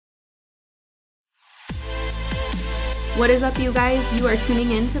What is up, you guys? You are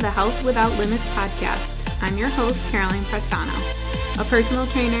tuning in to the Health Without Limits podcast. I'm your host, Caroline Prestano, a personal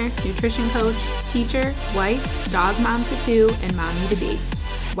trainer, nutrition coach, teacher, wife, dog mom to two, and mommy to be.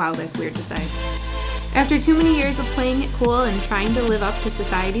 Wow, that's weird to say. After too many years of playing it cool and trying to live up to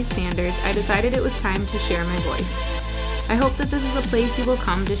society's standards, I decided it was time to share my voice. I hope that this is a place you will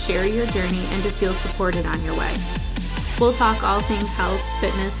come to share your journey and to feel supported on your way. We'll talk all things health,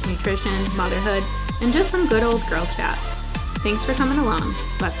 fitness, nutrition, motherhood, and just some good old girl chat. Thanks for coming along.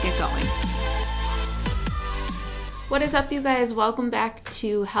 Let's get going. What is up, you guys? Welcome back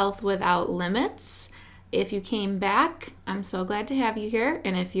to Health Without Limits. If you came back, I'm so glad to have you here.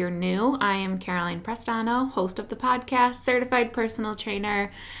 And if you're new, I am Caroline Prestano, host of the podcast, certified personal trainer,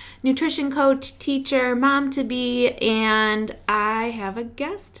 nutrition coach, teacher, mom-to-be, and I have a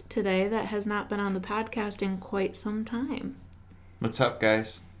guest today that has not been on the podcast in quite some time. What's up,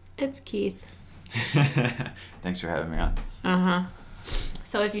 guys? It's Keith. Thanks for having me on.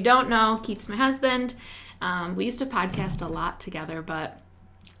 So if you don't know, Keith's my husband. We used to podcast a lot together, but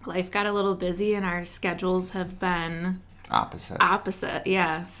life got a little busy and our schedules have been opposite.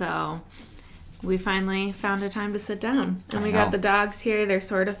 Yeah, so we finally found a time to sit down. And we got the dogs here. They're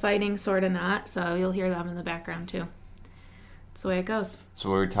sort of fighting, sort of not. So you'll hear them in the background too. That's the way it goes. So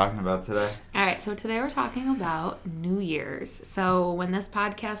what are we talking about today? All right, so today we're talking about New Year's. So when this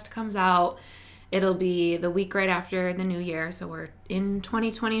podcast comes out, it'll be the week right after the new year. So we're in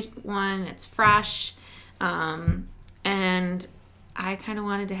 2021. It's fresh. And I kind of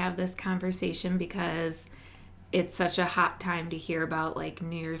wanted to have this conversation because it's such a hot time to hear about like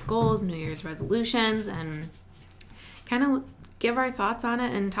New Year's goals, New Year's resolutions, and kind of give our thoughts on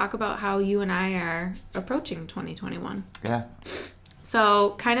it and talk about how you and I are approaching 2021. Yeah.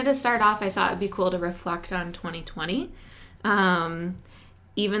 So kind of to start off, I thought it'd be cool to reflect on 2020.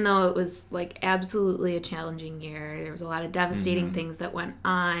 Even though it was like absolutely a challenging year, there was a lot of devastating things that went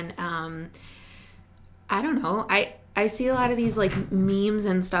on. I don't know. I see a lot of these like memes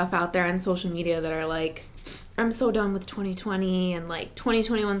and stuff out there on social media that are like, I'm so done with 2020 and like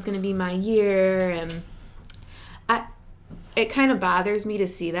 2021 is going to be my year. And it kind of bothers me to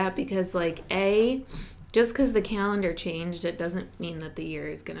see that because like, just because the calendar changed, it doesn't mean that the year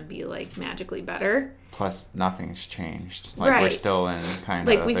is going to be like magically better. Plus, nothing's changed. Like right. We're still in kind of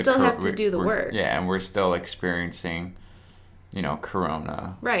like we still have to do the work. Yeah, and we're still experiencing,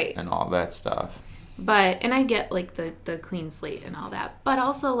 Corona, right, and all that stuff. But and I get like the clean slate and all that, but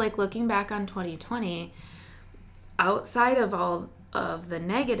also like looking back on 2020, outside of all of the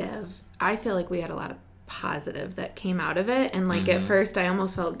negative, I feel like we had a lot of positive that came out of it. And like at first I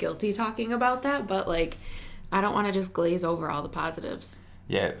almost felt guilty talking about that, but like I don't want to just glaze over all the positives.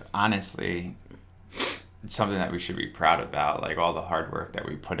 Yeah, honestly, it's something that we should be proud about, like all the hard work that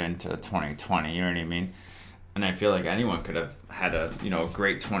we put into 2020, you know what I mean? And I feel like anyone could have had a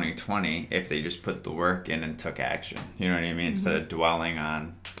great 2020 if they just put the work in and took action, you know what I mean? Instead of dwelling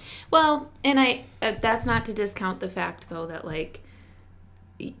on. Well, and that's not to discount the fact though that like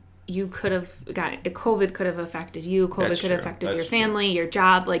you could have COVID could have affected you. COVID could have affected your family, your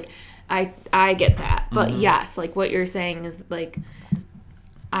job. Like, I get that. But yes, like what you're saying is like,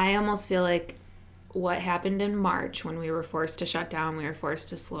 I almost feel like what happened in March when we were forced to shut down, we were forced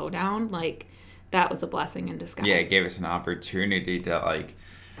to slow down, like that was a blessing in disguise. Yeah, it gave us an opportunity to like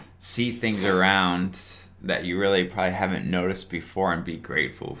see things around that you really probably haven't noticed before and be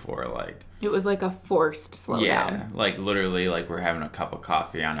grateful for. Like, it was like a forced slowdown. Yeah, like literally like we're having a cup of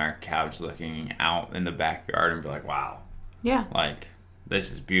coffee on our couch looking out in the backyard and be like, wow. Yeah. Like,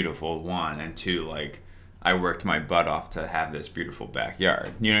 this is beautiful, one. And two, like, I worked my butt off to have this beautiful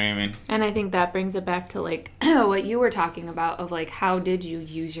backyard. You know what I mean? And I think that brings it back to like what you were talking about of like, how did you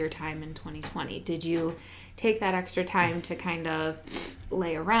use your time in 2020? Did you take that extra time to kind of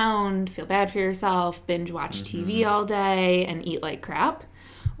lay around, feel bad for yourself, binge watch TV all day and eat like crap?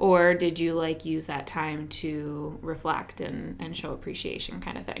 Or did you like use that time to reflect and show appreciation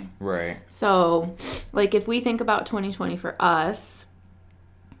kind of thing? Right. So like if we think about 2020 for us,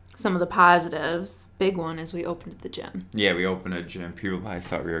 some of the positives, big one is we opened the gym. Yeah, we opened a gym. People probably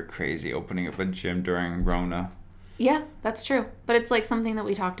thought we were crazy opening up a gym during Rona. Yeah, that's true. But it's like something that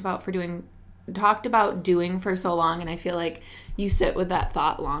we talked about doing for so long, and I feel like you sit with that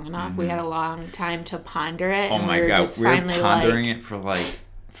thought long enough. We had a long time to ponder it. Oh and my we were God, just we were finally pondering it for like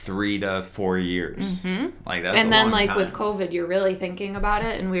 3 to 4 years. Like that's and a then long like time. with COVID, you're really thinking about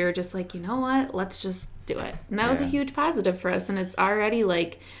it, and we were just like, you know what? Let's just do it. And that was a huge positive for us, and it's already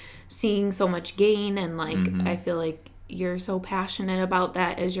like seeing so much gain, and like I feel like you're so passionate about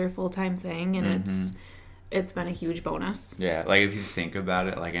that as your full-time thing, and it's been a huge bonus. Yeah, like if you think about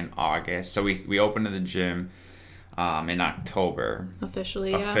it, like in August, so we opened the gym in October.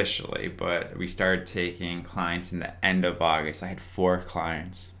 Officially, yeah. Officially, but we started taking clients in the end of August. I had 4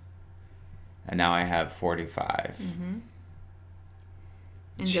 clients, and now I have 45. Mm-hmm.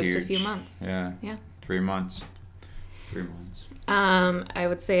 In It's just a huge. few months. Yeah. 3 months. 3 months. I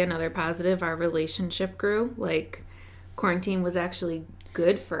would say another positive, our relationship grew. Like, quarantine was actually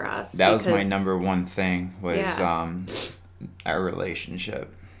good for us. That was my number one thing, was Yeah. Our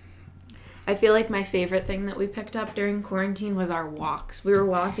relationship. I feel like my favorite thing that we picked up during quarantine was our walks. We were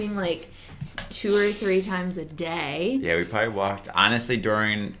walking like 2 or 3 times a day. Yeah, we probably walked, honestly,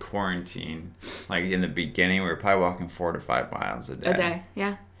 during quarantine, like in the beginning, we were probably walking 4 to 5 miles a day. A day,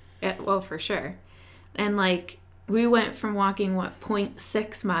 yeah. Well, for sure. And like, we went from walking,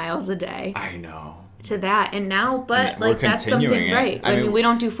 0.6 miles a day I know. to that. And now, but We're like, that's something, continuing it. right. I I mean, mean, we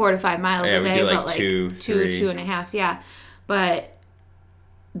don't do 4 to 5 miles yeah, a we day, do, like, but like 2, 3. 2.5, yeah. But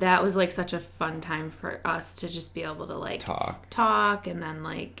that was like such a fun time for us to just be able to like talk, and then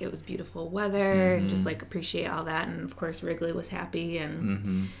like it was beautiful weather and just like appreciate all that. And of course Wrigley was happy,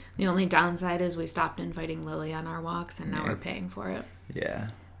 and the only downside is we stopped inviting Lily on our walks, and now we're paying for it. Yeah.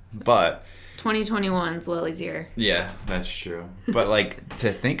 But 2021's Lily's year. yeah, that's true. But like,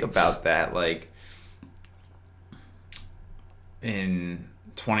 to think about that, like in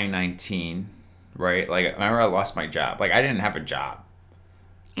 2019, right? Like, remember I lost my job. Like, I didn't have a job.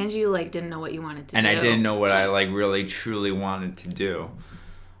 And you like didn't know what you wanted to do. And I didn't know what I like really truly wanted to do.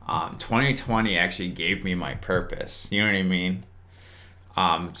 2020 actually gave me my purpose. You know what I mean?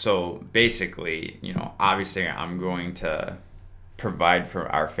 So basically, you know, obviously I'm going to provide for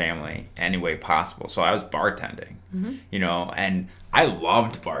our family any way possible. So I was bartending, you know, and I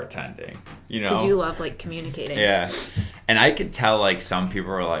loved bartending, you know. Because you love like communicating. Yeah. And I could tell like some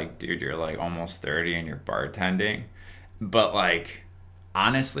people are like, dude, you're like almost 30 and you're bartending. But like,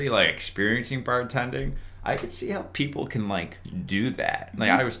 honestly, like experiencing bartending, I could see how people can like do that.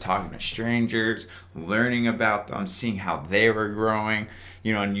 Like, I was talking to strangers, learning about them, seeing how they were growing,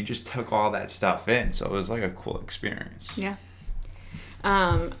 you know, and you just took all that stuff in. So it was like a cool experience. Yeah.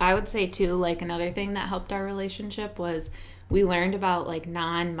 I would say too, like another thing that helped our relationship was we learned about like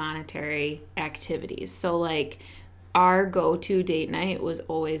non-monetary activities. So like our go-to date night was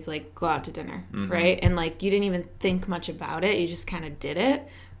always like go out to dinner, right? And like you didn't even think much about it. You just kind of did it.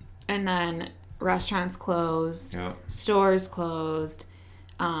 And then restaurants closed, stores closed,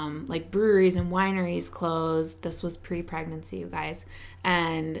 like breweries and wineries closed. This was pre-pregnancy, you guys.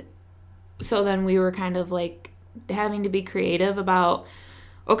 And so then we were kind of like having to be creative about,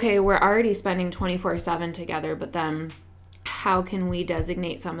 okay, we're already spending 24/7 together, but then how can we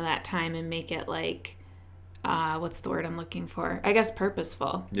designate some of that time and make it like, what's the word I'm looking for? I guess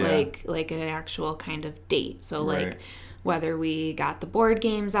purposeful, like an actual kind of date. So like whether we got the board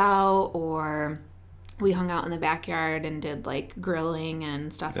games out or we hung out in the backyard and did like grilling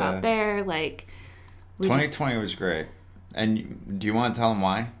and stuff out there. Like 2020 was great. And do you want to tell them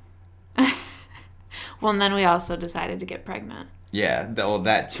why? Well, and then we also decided to get pregnant. Yeah, well,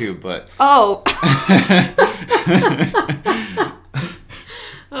 that too, but... Oh!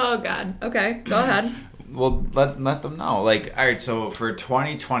 Oh, God. Okay, go ahead. Well, let them know. Like, all right, so for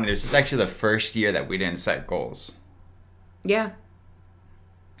 2020, this is actually the first year that we didn't set goals. Yeah.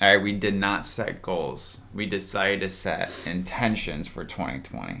 All right, we did not set goals. We decided to set intentions for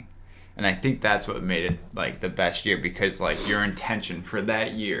 2020. And I think that's what made it, like, the best year, because, like, your intention for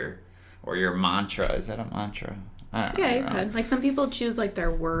that year... Or your mantra. Is that a mantra? I don't know. Yeah, you could. Like, some people choose, like, their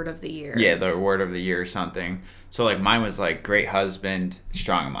word of the year. Yeah, the word of the year or something. So, like, mine was, like, great husband,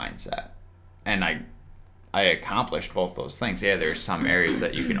 strong mindset. And I accomplished both those things. Yeah, there's some areas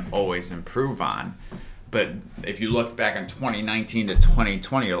that you can always improve on. But if you look back in 2019 to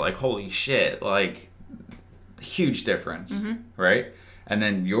 2020, you're like, holy shit, like, huge difference, right? And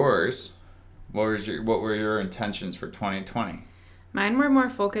then yours, what were your intentions for 2020? Mine were more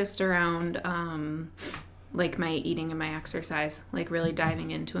focused around, like, my eating and my exercise. Like, really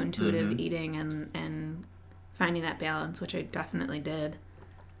diving into intuitive eating and finding that balance, which I definitely did.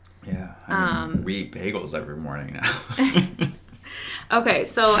 Yeah. I mean, we eat bagels every morning now. Okay,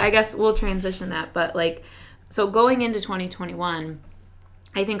 so I guess we'll transition that. But, like, so going into 2021...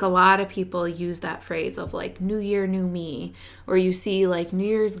 I think a lot of people use that phrase of like new year, new me, or you see like New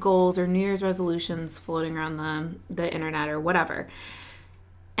Year's goals or New Year's resolutions floating around the internet or whatever.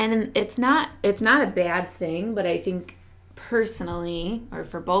 And it's not a bad thing, but I think personally, or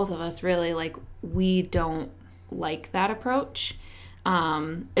for both of us really, like we don't like that approach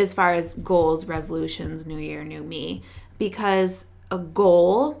as far as goals, resolutions, new year, new me, because a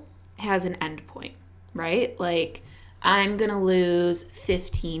goal has an end point, right? Like I'm going to lose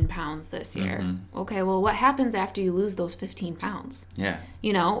 15 pounds this year. Okay, well, what happens after you lose those 15 pounds? Yeah.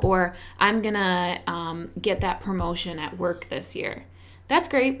 Or I'm going to get that promotion at work this year. That's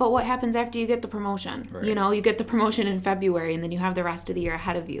great, but what happens after you get the promotion? Right. You get the promotion in February, and then you have the rest of the year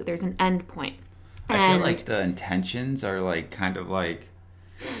ahead of you. There's an end point. I feel like the intentions are like kind of like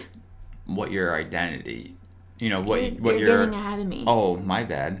what your identity, what you're your... getting ahead of me. Oh, my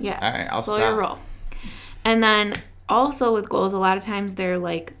bad. Yeah. All right, I'll slow stop. your roll. And then also with goals, a lot of times they're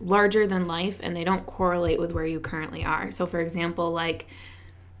like larger than life, and they don't correlate with where you currently are. So for example, like,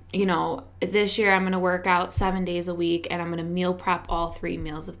 this year I'm going to work out 7 days a week, and I'm going to meal prep all 3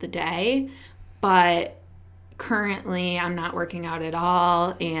 meals of the day. But currently I'm not working out at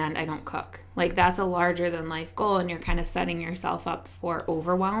all, and I don't cook. Like, that's a larger than life goal, and you're kind of setting yourself up for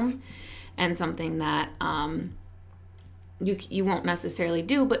overwhelm and something that you won't necessarily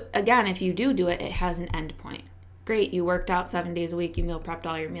do. But again, if you do it, it has an end point. Great, you worked out 7 days a week, you meal prepped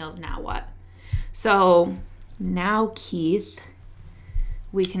all your meals, now what? So now, Keith,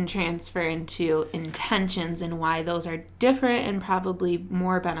 we can transfer into intentions and why those are different and probably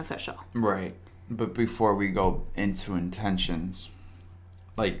more beneficial. Right. But before we go into intentions,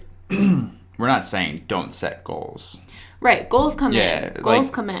 like, we're not saying don't set goals. Right. Goals come in.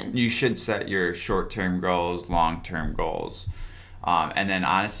 Goals come in. You should set your short-term goals, long-term goals. And then,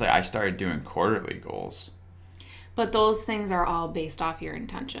 honestly, I started doing quarterly goals. But those things are all based off your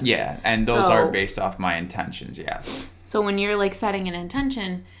intentions. Yeah, and those are based off my intentions, yes. So when you're like setting an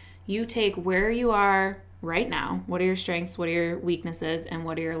intention, you take where you are right now, what are your strengths, what are your weaknesses, and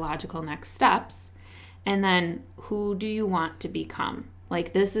what are your logical next steps, and then who do you want to become?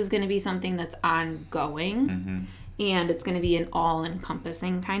 Like, this is going to be something that's ongoing, and it's going to be an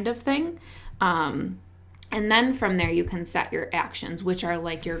all-encompassing kind of thing. And then from there, you can set your actions, which are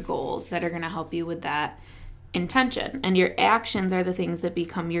like your goals that are going to help you with that intention. And your actions are the things that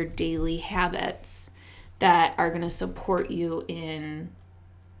become your daily habits that are going to support you in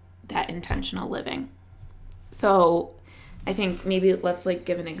that intentional living. So I think maybe let's like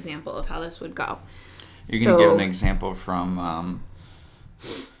give an example of how this would go. You can give an example from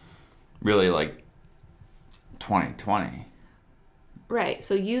really like 2020. Right.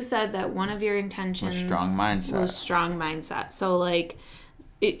 So you said that one of your intentions was strong mindset. So like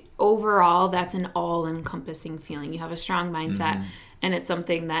overall, that's an all-encompassing feeling. You have a strong mindset, and it's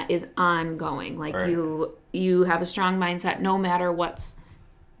something that is ongoing. Like you have a strong mindset no matter what's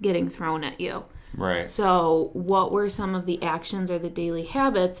getting thrown at you. Right. So what were some of the actions or the daily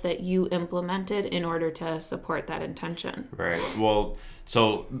habits that you implemented in order to support that intention? Right. Well,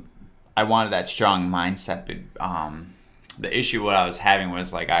 so I wanted that strong mindset, but the issue what I was having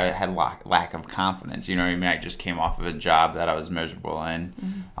was like I had lack of confidence. You know what I mean? I just came off of a job that I was miserable in.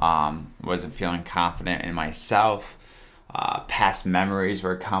 Wasn't feeling confident in myself. Past memories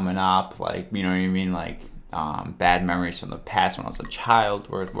were coming up, like, you know what I mean? Like bad memories from the past when I was a child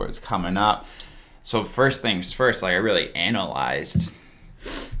was coming up. So first things first, like I really analyzed,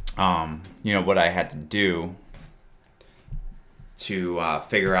 what I had to do to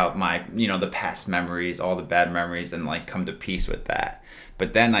figure out my, the past memories, all the bad memories, and like come to peace with that.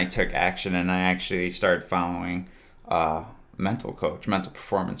 But then I took action, and I actually started following a mental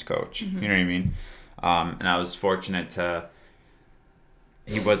performance coach. You know what I mean? And I was fortunate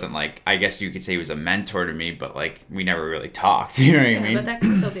he wasn't like, I guess you could say he was a mentor to me, but like we never really talked. You know what I mean? But that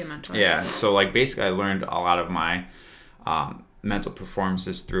can still be a mentor. Yeah. So like basically I learned a lot of my mental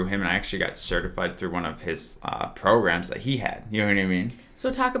performances through him, and I actually got certified through one of his programs that he had. You know what I mean?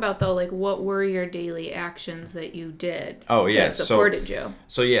 So talk about though, like what were your daily actions that you did? Oh yeah, that supported you.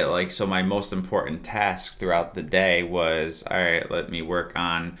 So yeah, so my most important task throughout the day was, all right, let me work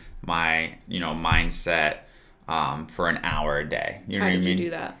on my mindset for an hour a day. You know what I mean? How did you do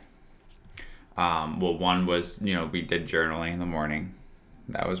that? Well, one was we did journaling in the morning.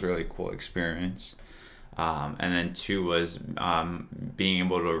 That was a really cool experience. And then 2 was being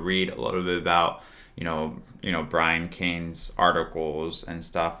able to read a little bit about Brian Cain's articles and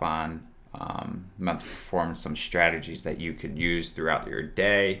stuff on mental performance, some strategies that you could use throughout your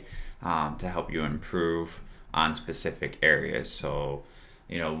day to help you improve on specific areas. So,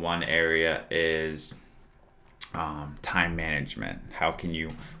 one area is time management. How can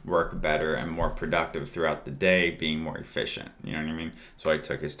you work better and more productive throughout the day, being more efficient? You know what I mean? So I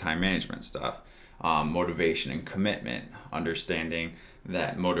took his time management stuff. Motivation and commitment, understanding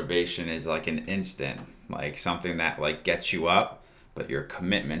that motivation is like an instant, like something that like gets you up, but your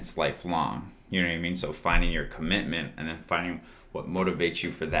commitment's lifelong. You know what I mean? So finding your commitment and then finding what motivates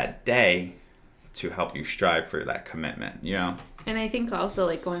you for that day to help you strive for that commitment, And I think also,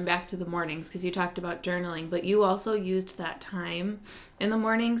 like, going back to the mornings, because you talked about journaling, but you also used that time in the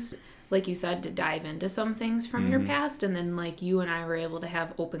mornings, like you said, to dive into some things from your past. And then, like, you and I were able to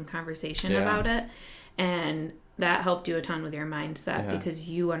have open conversation about it. And that helped you a ton with your mindset because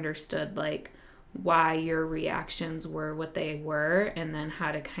you understood, like, why your reactions were what they were and then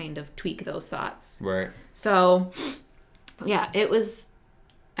how to kind of tweak those thoughts. Right. So, yeah, it was,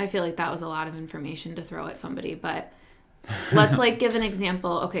 I feel like that was a lot of information to throw at somebody, but let's, like, give an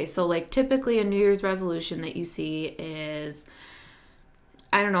example. Okay, so, like, typically a New Year's resolution that you see is,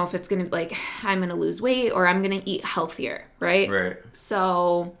 I don't know if it's going to be, like, I'm going to lose weight or I'm going to eat healthier, right? Right.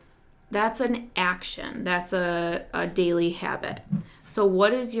 So that's an action. That's a daily habit. So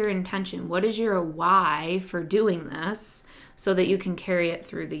what is your intention? What is your why for doing this so that you can carry it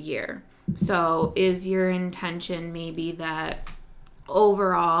through the year? So is your intention maybe that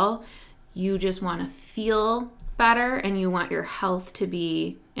overall you just want to feel better and you want your health to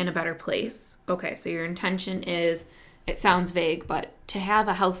be in a better place? Okay, so your intention is, it sounds vague, but to have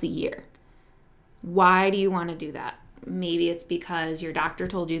a healthy year. Why do you want to do that? Maybe it's because your doctor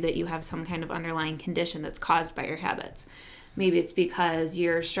told you that you have some kind of underlying condition that's caused by your habits. Maybe it's because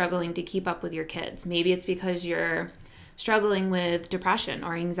you're struggling to keep up with your kids. Maybe it's because you're struggling with depression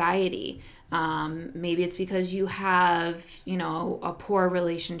or anxiety. Maybe it's because you have, you know, a poor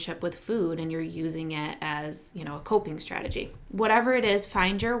relationship with food and you're using it as, you know, a coping strategy. Whatever it is,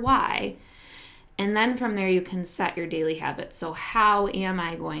 find your why. And then from there, you can set your daily habits. So how am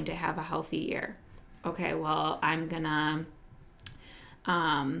I going to have a healthy year? Okay, well, I'm going to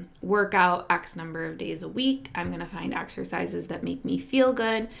work out X number of days a week. I'm going to find exercises that make me feel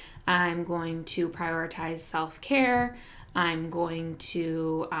good. I'm going to prioritize self-care. I'm going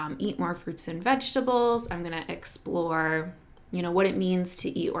to eat more fruits and vegetables. I'm going to explore, you know, what it means to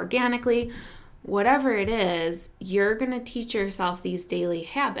eat organically. Whatever it is, you're going to teach yourself these daily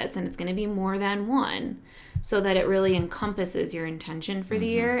habits, and it's going to be more than one, so that it really encompasses your intention for the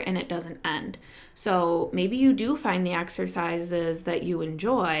year and it doesn't end. So maybe you do find the exercises that you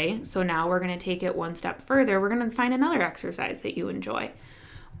enjoy. So now we're going to take it one step further. We're going to find another exercise that you enjoy.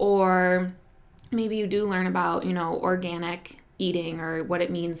 Or maybe you do learn about, you know, organic eating or what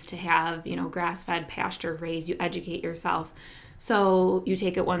it means to have, you know, grass-fed, pasture-raised. You educate yourself. So you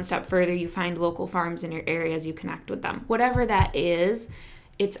take it one step further. You find local farms in your areas. You connect with them. Whatever that is,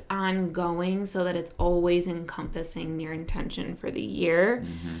 it's ongoing so that it's always encompassing your intention for the year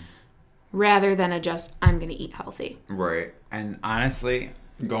rather than I'm going to eat healthy. Right. And honestly,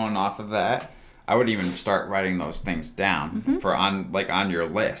 going off of that, I would even start writing those things down for on your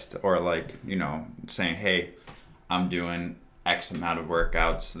list, or, like, you know, saying, hey, I'm doing X amount of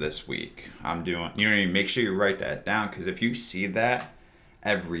workouts this week. I'm doing, you know what I mean? Make sure you write that down, because if you see that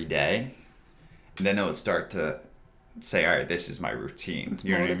every day, then it'll start to say, all right, this is my routine. It's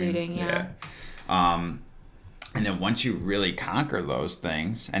motivating, what I mean? Yeah. And then once you really conquer those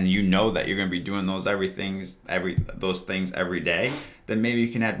things, and you know that you're going to be doing those things every day, then maybe you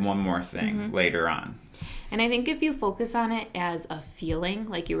can add one more thing later on. And I think if you focus on it as a feeling,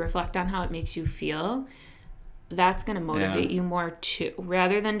 like you reflect on how it makes you feel, that's going to motivate you more too,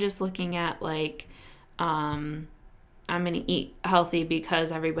 rather than just looking at, like, I'm going to eat healthy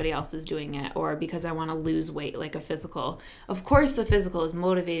because everybody else is doing it, or because I want to lose weight, like a physical. Of course, the physical is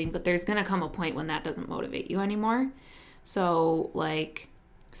motivating, but there's going to come a point when that doesn't motivate you anymore. So, like,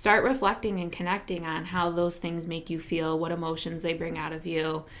 start reflecting and connecting on how those things make you feel, what emotions they bring out of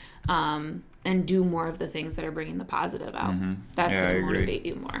you, and do more of the things that are bringing the positive out. That's going to motivate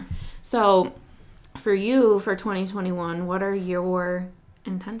you more. So, for you, for 2021, what are your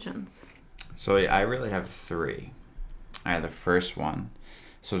intentions? So, I really have 3. I had the first one.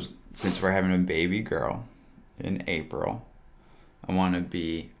 So since we're having a baby girl in April, I want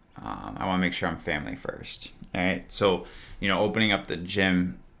to make sure I'm family first. All right. So, you know, opening up the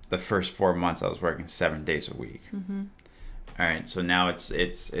gym, the first 4 months I was working 7 days a week. All right. So now it's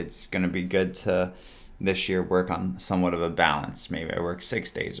going to be good to this year work on somewhat of a balance. Maybe I work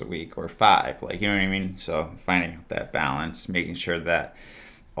 6 days a week or 5, like, you know what I mean? So finding out that balance, making sure that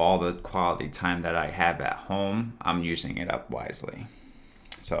all the quality time that I have at home, I'm using it up wisely.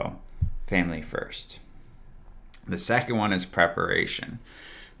 So, family first. The second one is preparation.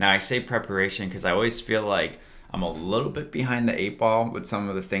 Now, I say preparation because I always feel like I'm a little bit behind the 8 ball with some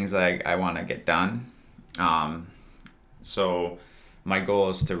of the things that I want to get done. So, my goal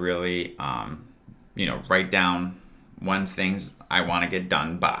is to really, write down when things I want to get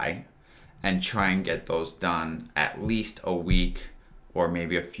done by, and try and get those done at least a week or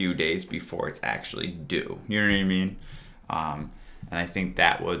maybe a few days before it's actually due. You know what I mean? And I think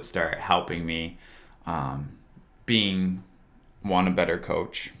that would start helping me being want a better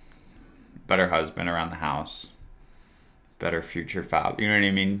coach, better husband around the house, better future father. You know what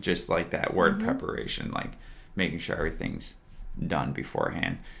I mean? Just like that word preparation, like making sure everything's done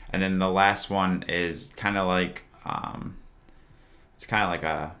beforehand. And then the last one is kind of like, it's kind of like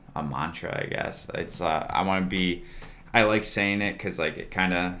a mantra, I guess. It's, I want to be, I like saying it because like it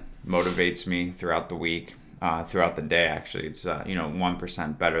kind of motivates me throughout the week, throughout the day, actually. It's,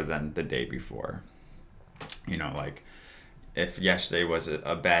 1% better than the day before. Like if yesterday was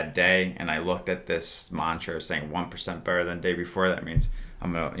a bad day and I looked at this mantra saying 1% better than the day before, that means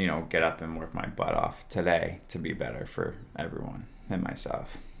I'm going to, get up and work my butt off today to be better for everyone and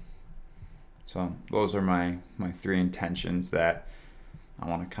myself. So those are my 3 intentions that I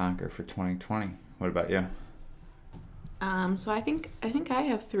want to conquer for 2020. What about you? So I think I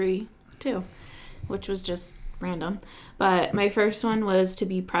have 3 too, which was just random. But my first one was to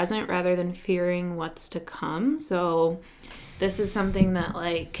be present rather than fearing what's to come. So this is something that,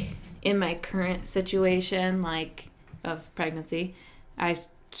 like, in my current situation, like, of pregnancy, I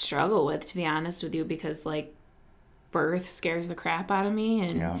struggle with, to be honest with you, because, like, birth scares the crap out of me,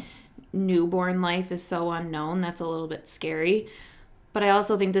 and newborn life is so unknown. That's a little bit scary. But I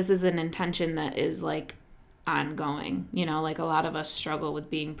also think this is an intention that is, like, ongoing. Like, a lot of us struggle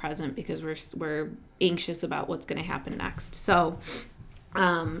with being present because we're anxious about what's going to happen next. So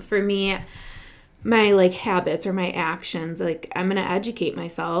for me, my, like, habits or my actions, like, I'm going to educate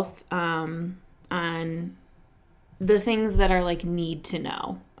myself on the things that are, like, need to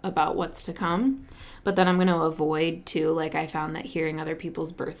know about what's to come. But then I'm going to avoid, too, like, I found that hearing other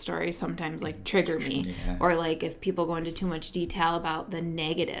people's birth stories sometimes, like, trigger me. Yeah. Or, like, if people go into too much detail about the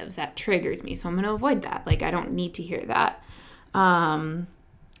negatives, that triggers me. So I'm going to avoid that. Like, I don't need to hear that.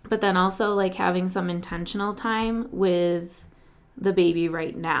 But then also, like, having some intentional time with the baby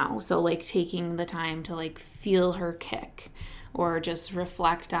right now. So, like, taking the time to, like, feel her kick or just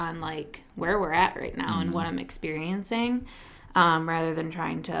reflect on, like, where we're at right now and what I'm experiencing, rather than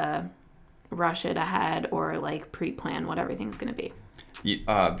trying to rush it ahead or, like, pre-plan what everything's going to be.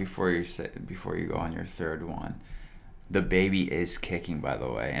 Before you go on your third one, the baby is kicking, by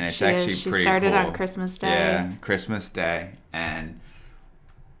the way, and it's she actually is. pretty She started cool. On Christmas Day. Yeah, Christmas Day, and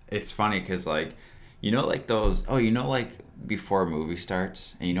it's funny because, like, like those. Oh, like before a movie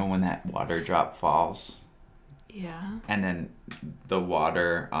starts, and when that water drop falls. Yeah. And then the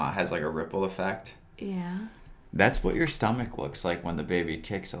water has like a ripple effect. Yeah. That's what your stomach looks like when the baby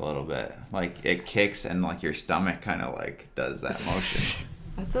kicks a little bit. Like, it kicks and, like, your stomach kind of, like, does that motion.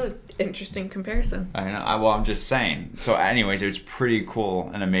 That's an interesting comparison. I know. I'm just saying. So, anyways, it was pretty cool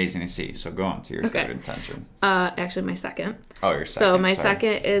and amazing to see. So, go on to your third intention. Actually, my second. Oh, your second. So, my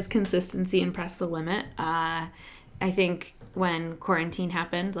second is consistency and press the limit. I think when quarantine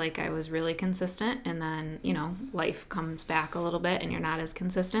happened, like, I was really consistent. And then, life comes back a little bit and you're not as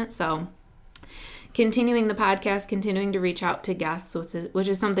consistent. So, continuing the podcast, continuing to reach out to guests, which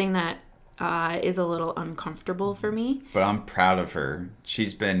is something that is a little uncomfortable for me. But I'm proud of her.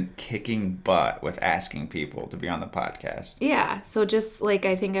 She's been kicking butt with asking people to be on the podcast. Yeah. So just, like,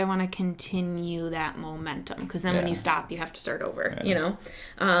 I think I want to continue that momentum, because then when you stop, you have to start over,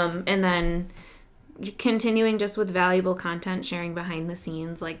 and then continuing just with valuable content, sharing behind the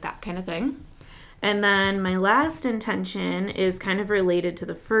scenes, like that kind of thing. And then my last intention is kind of related to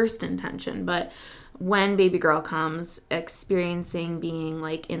the first intention, but when baby girl comes, experiencing being,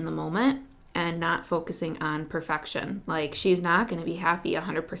 like, in the moment and not focusing on perfection. Like, she's not going to be happy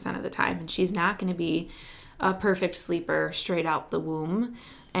 100% of the time, and she's not going to be a perfect sleeper straight out the womb.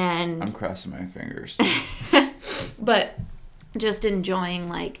 And I'm crossing my fingers. But just enjoying,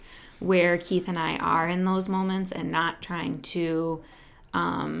 like, where Keith and I are in those moments and not trying to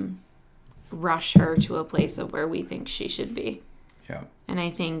rush her to a place of where we think she should be. Yeah. And I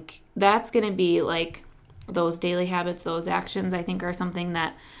think that's going to be, like, those daily habits, those actions, I think, are something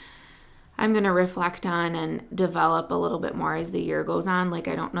that I'm going to reflect on and develop a little bit more as the year goes on. Like,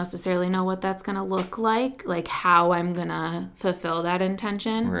 I don't necessarily know what that's going to look like how I'm going to fulfill that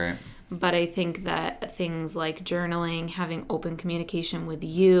intention. Right. But I think that things like journaling, having open communication with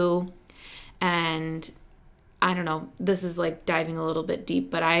you, and I don't know, this is, like, diving a little bit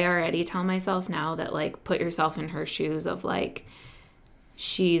deep, but I already tell myself now that, like, put yourself in her shoes of, like,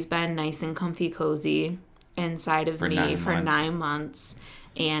 she's been nice and comfy, cozy inside of me for 9 months.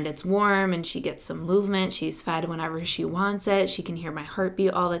 And it's warm and she gets some movement. She's fed whenever she wants it. She can hear my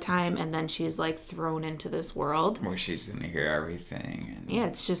heartbeat all the time. And then she's, like, thrown into this world where she's going to hear everything. And yeah,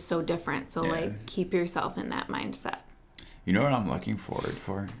 it's just so different. So, like, keep yourself in that mindset. You know what I'm looking forward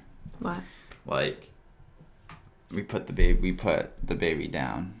for? What? Like, we put the baby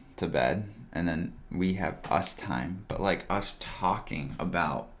down to bed, and then we have us time, but like us talking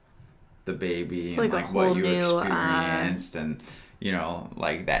about the baby it's and like like what you new, experienced and, you know,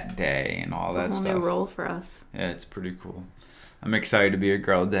 like that day and all that stuff. It's a whole new role for us. Yeah, it's pretty cool. I'm excited to be a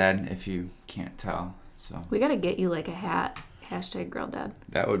girl dad, if you can't tell. So we got to get you like a hat. #GirlDad.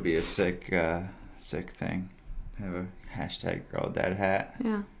 That would be a sick thing. Have a #GirlDad hat.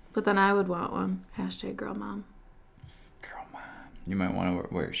 Yeah, but then I would want one. #GirlMom. Girl mom. You might want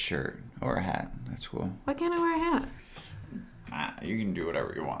to wear a shirt or a hat. That's cool. Why can't I wear a hat? You can do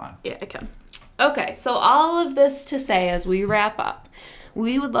whatever you want. Yeah, I can. Okay, so all of this to say as we wrap up,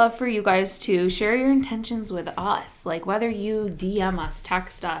 we would love for you guys to share your intentions with us. Like whether you DM us,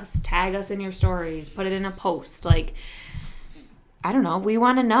 text us, tag us in your stories, put it in a post. Like, I don't know. We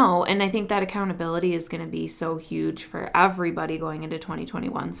want to know. And I think that accountability is going to be so huge for everybody going into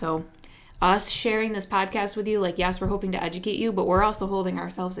 2021. So us sharing this podcast with you, like, yes, we're hoping to educate you, but we're also holding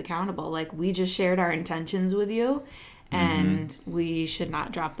ourselves accountable. Like, we just shared our intentions with you. And we should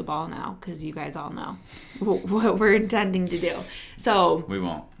not drop the ball now because you guys all know what we're intending to do. So we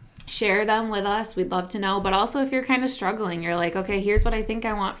won't. Share them with us. We'd love to know. But also if you're kind of struggling, you're like, okay, here's what I think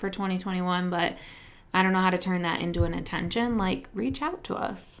I want for 2021, but I don't know how to turn that into an intention. Like, reach out to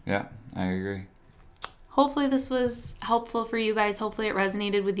us. Yeah, I agree. Hopefully this was helpful for you guys. Hopefully it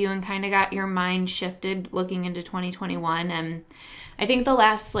resonated with you and kind of got your mind shifted looking into 2021. And I think the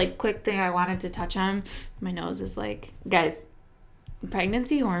last, like, quick thing I wanted to touch on, my nose is like, guys,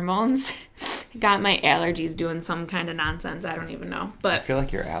 pregnancy hormones got my allergies doing some kind of nonsense. I don't even know. But I feel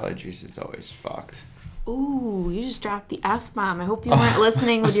like your allergies is always fucked. Ooh, you just dropped the F-bomb. I hope you weren't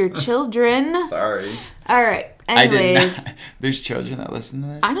listening with your children. Sorry. All right. Anyways. I did not. There's children that listen to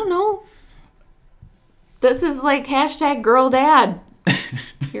this? I don't know. This is like #GirlDad.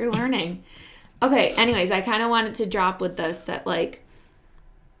 You're learning. Okay, anyways, I kind of wanted to drop with this that, like,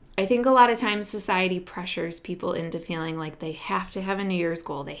 I think a lot of times society pressures people into feeling like they have to have a New Year's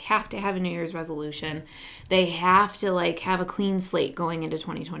goal. They have to have a New Year's resolution. They have to, like, have a clean slate going into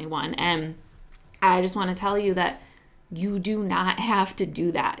 2021. And I just want to tell you that you do not have to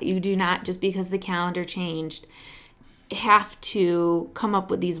do that. You do not, just because the calendar changed, have to come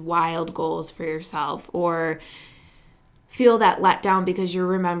up with these wild goals for yourself or feel that letdown because you're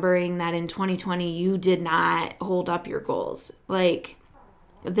remembering that in 2020 you did not hold up your goals. Like,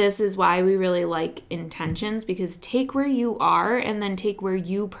 this is why we really like intentions, because take where you are and then take where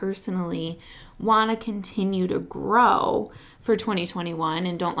you personally want to continue to grow for 2021,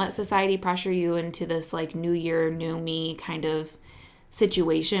 and don't let society pressure you into this like new year, new me kind of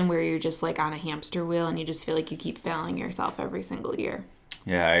situation where you're just like on a hamster wheel and you just feel like you keep failing yourself every single year.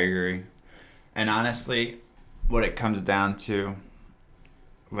 Yeah, I agree. And honestly, what it comes down to,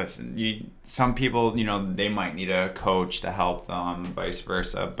 listen, some people, you know, they might need a coach to help them, vice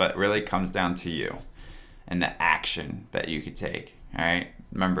versa, but really it comes down to you and the action that you could take. All right,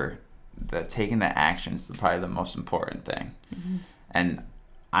 remember that taking the action is probably the most important thing. Mm-hmm. And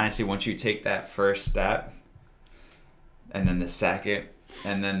honestly, once you take that first step, and then the second,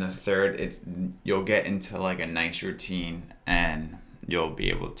 and then the third, you'll get into like a nice routine, and you'll be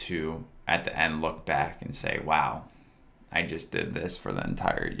able to at the end look back and say, wow, I just did this for the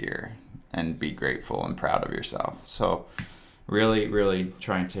entire year, and be grateful and proud of yourself. So really, really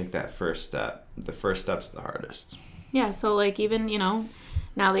try and take that first step. The first step's the hardest. Yeah, so like even, you know,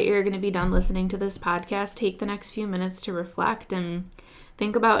 now that you're going to be done listening to this podcast, take the next few minutes to reflect and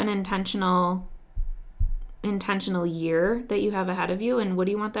think about an intentional year that you have ahead of you, and what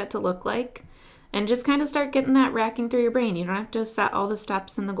do you want that to look like, and just kind of start getting that racking through your brain. You don't have to set all the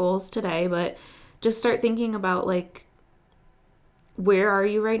steps and the goals today, but just start thinking about, like, where are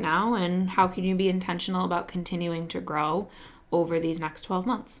you right now and how can you be intentional about continuing to grow over these next 12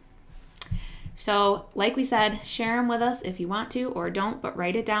 months. So like we said, share them with us if you want to, or don't, but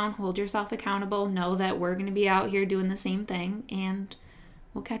write it down, hold yourself accountable, know that we're going to be out here doing the same thing, and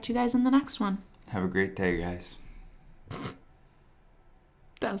we'll catch you guys in the next one. Have a great day, guys.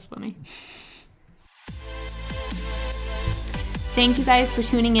 That was funny. Thank you guys for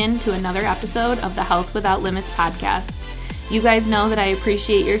tuning in to another episode of the Health Without Limits podcast. You guys know that I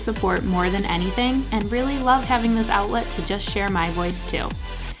appreciate your support more than anything, and really love having this outlet to just share my voice too.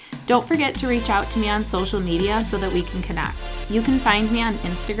 Don't forget to reach out to me on social media so that we can connect. You can find me on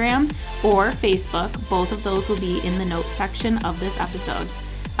Instagram or Facebook. Both of those will be in the notes section of this episode.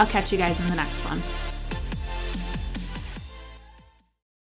 I'll catch you guys in the next one.